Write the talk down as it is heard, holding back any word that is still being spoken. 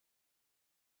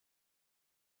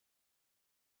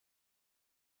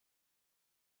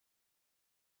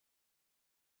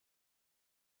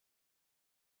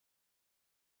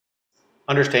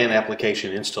Understand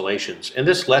application installations. In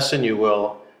this lesson, you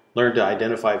will learn to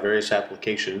identify various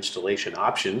application installation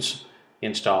options,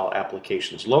 install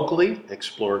applications locally,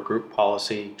 explore group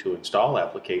policy to install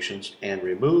applications, and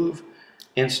remove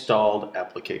installed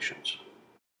applications.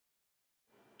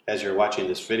 As you're watching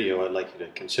this video, I'd like you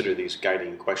to consider these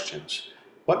guiding questions.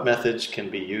 What methods can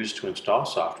be used to install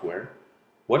software?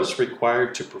 What is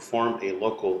required to perform a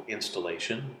local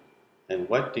installation? And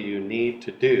what do you need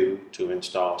to do to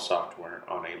install software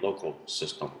on a local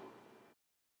system?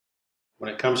 When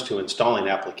it comes to installing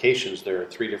applications, there are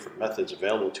three different methods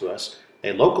available to us.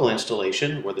 A local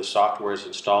installation, where the software is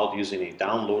installed using a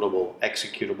downloadable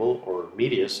executable or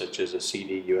media such as a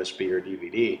CD, USB, or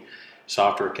DVD.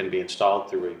 Software can be installed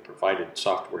through a provided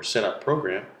software setup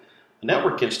program. A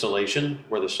network installation,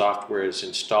 where the software is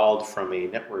installed from a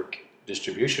network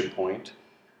distribution point,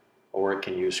 or it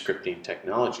can use scripting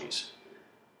technologies.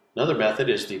 Another method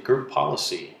is the group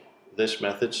policy. This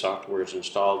method, software is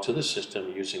installed to the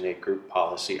system using a group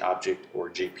policy object or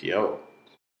GPO.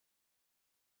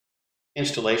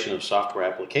 Installation of software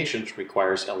applications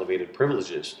requires elevated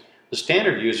privileges. The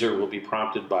standard user will be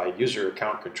prompted by User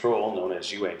Account Control, known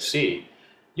as UAC.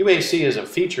 UAC is a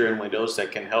feature in Windows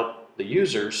that can help the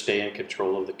user stay in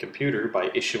control of the computer by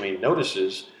issuing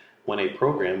notices when a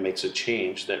program makes a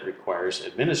change that requires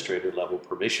administrator level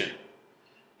permission.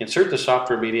 Insert the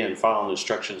software media and follow the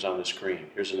instructions on the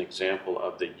screen. Here's an example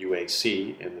of the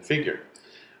UAC in the figure.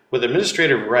 With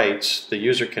administrative rights, the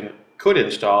user could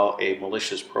install a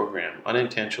malicious program,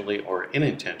 unintentionally or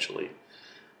unintentionally.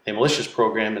 A malicious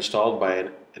program installed by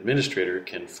an administrator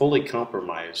can fully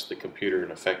compromise the computer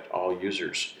and affect all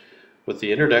users. With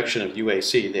the introduction of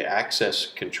UAC, the access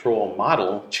control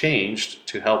model changed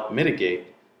to help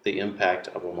mitigate the impact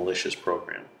of a malicious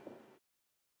program.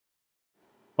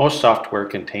 Most software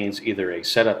contains either a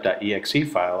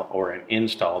setup.exe file or an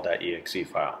install.exe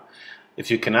file. If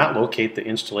you cannot locate the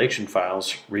installation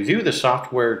files, review the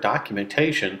software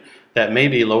documentation that may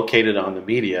be located on the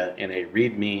media in a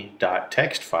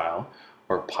readme.txt file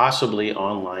or possibly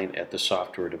online at the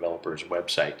software developer's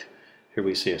website. Here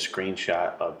we see a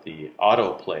screenshot of the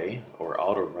autoplay or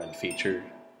auto run feature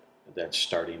that's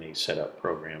starting a setup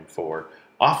program for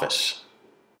Office.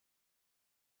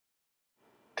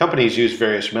 Companies use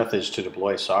various methods to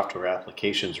deploy software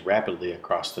applications rapidly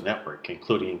across the network,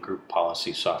 including group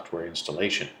policy software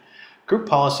installation. Group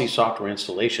policy software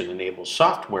installation enables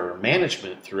software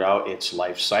management throughout its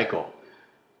life cycle.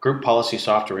 Group policy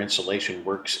software installation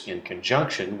works in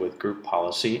conjunction with group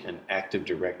policy and Active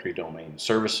Directory domain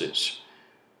services.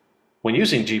 When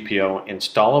using GPO,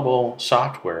 installable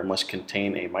software must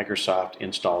contain a Microsoft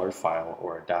installer file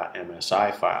or a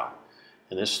 .msi file.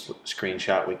 In this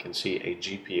screenshot, we can see a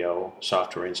GPO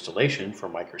software installation for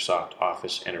Microsoft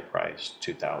Office Enterprise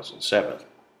 2007.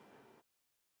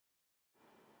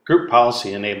 Group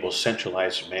policy enables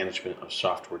centralized management of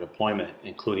software deployment,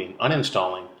 including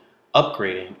uninstalling,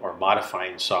 upgrading, or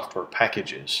modifying software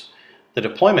packages. The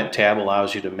Deployment tab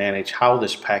allows you to manage how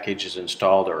this package is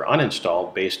installed or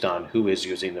uninstalled based on who is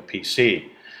using the PC.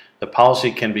 The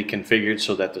policy can be configured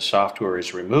so that the software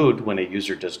is removed when a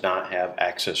user does not have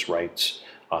access rights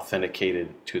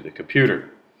authenticated to the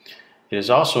computer. It is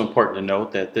also important to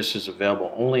note that this is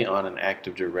available only on an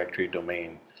Active Directory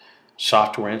domain.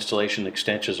 Software installation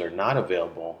extensions are not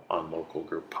available on local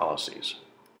group policies.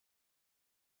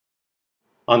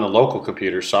 On the local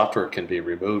computer, software can be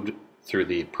removed through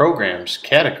the Programs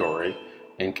category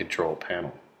in Control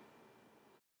Panel.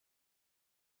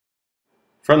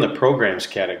 From the Programs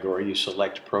category, you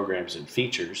select Programs and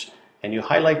Features, and you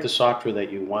highlight the software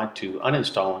that you want to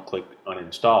uninstall and click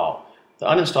Uninstall. The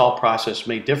uninstall process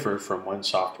may differ from one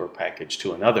software package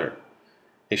to another.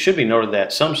 It should be noted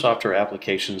that some software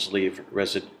applications leave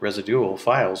residual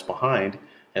files behind,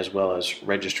 as well as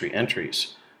registry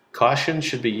entries. Caution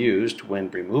should be used when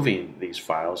removing these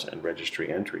files and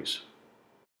registry entries.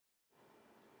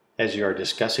 As you are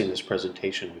discussing this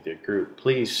presentation with your group,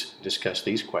 please discuss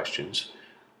these questions.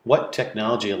 What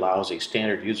technology allows a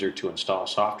standard user to install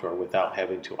software without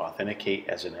having to authenticate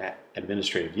as an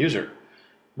administrative user?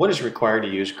 What is required to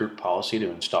use group policy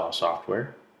to install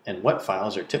software? And what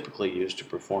files are typically used to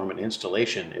perform an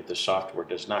installation if the software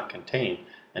does not contain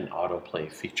an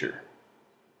autoplay feature?